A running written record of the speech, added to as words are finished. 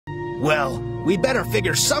Well, we better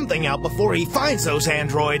figure something out before he finds those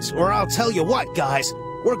androids, or I'll tell you what, guys.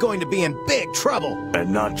 We're going to be in big trouble.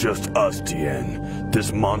 And not just us, Tien.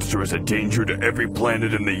 This monster is a danger to every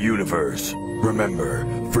planet in the universe. Remember,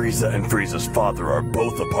 Frieza and Frieza's father are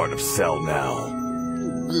both a part of Cell now.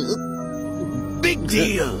 Big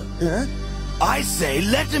deal. Huh? I say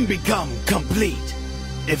let him become complete.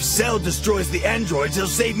 If Cell destroys the androids, he'll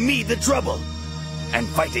save me the trouble. And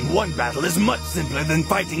fighting one battle is much simpler than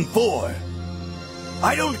fighting 4.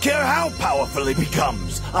 I don't care how powerful he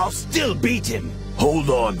becomes, I'll still beat him. Hold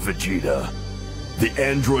on, Vegeta. The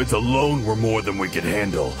androids alone were more than we could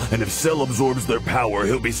handle, and if Cell absorbs their power,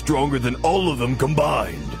 he'll be stronger than all of them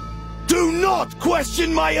combined. Do not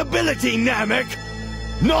question my ability, Namek!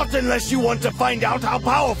 Not unless you want to find out how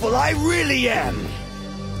powerful I really am!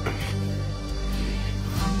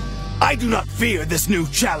 I do not fear this new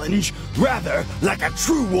challenge. Rather, like a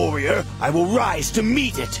true warrior, I will rise to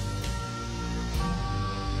meet it.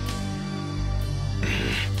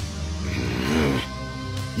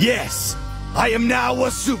 Yes, I am now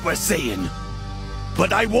a Super Saiyan.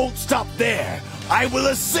 But I won't stop there. I will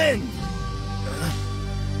ascend!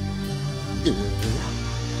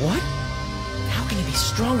 What? How can he be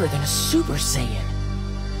stronger than a Super Saiyan?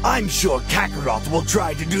 I'm sure Kakarot will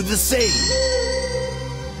try to do the same.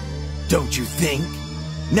 Don't you think?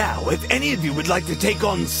 Now, if any of you would like to take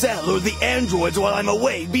on Cell or the androids while I'm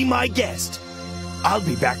away, be my guest. I'll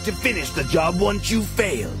be back to finish the job once you've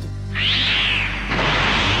failed.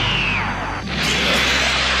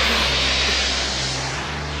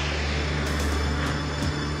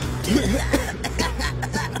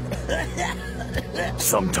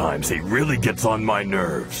 Sometimes he really gets on my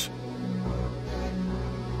nerves.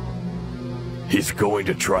 He's going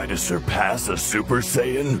to try to surpass a Super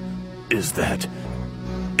Saiyan? Is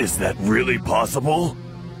that really possible?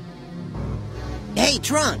 Hey,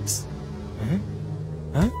 Trunks!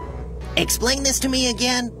 Huh? Explain this to me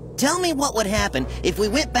again. Tell me what would happen if we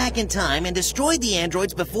went back in time and destroyed the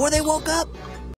androids before they woke up?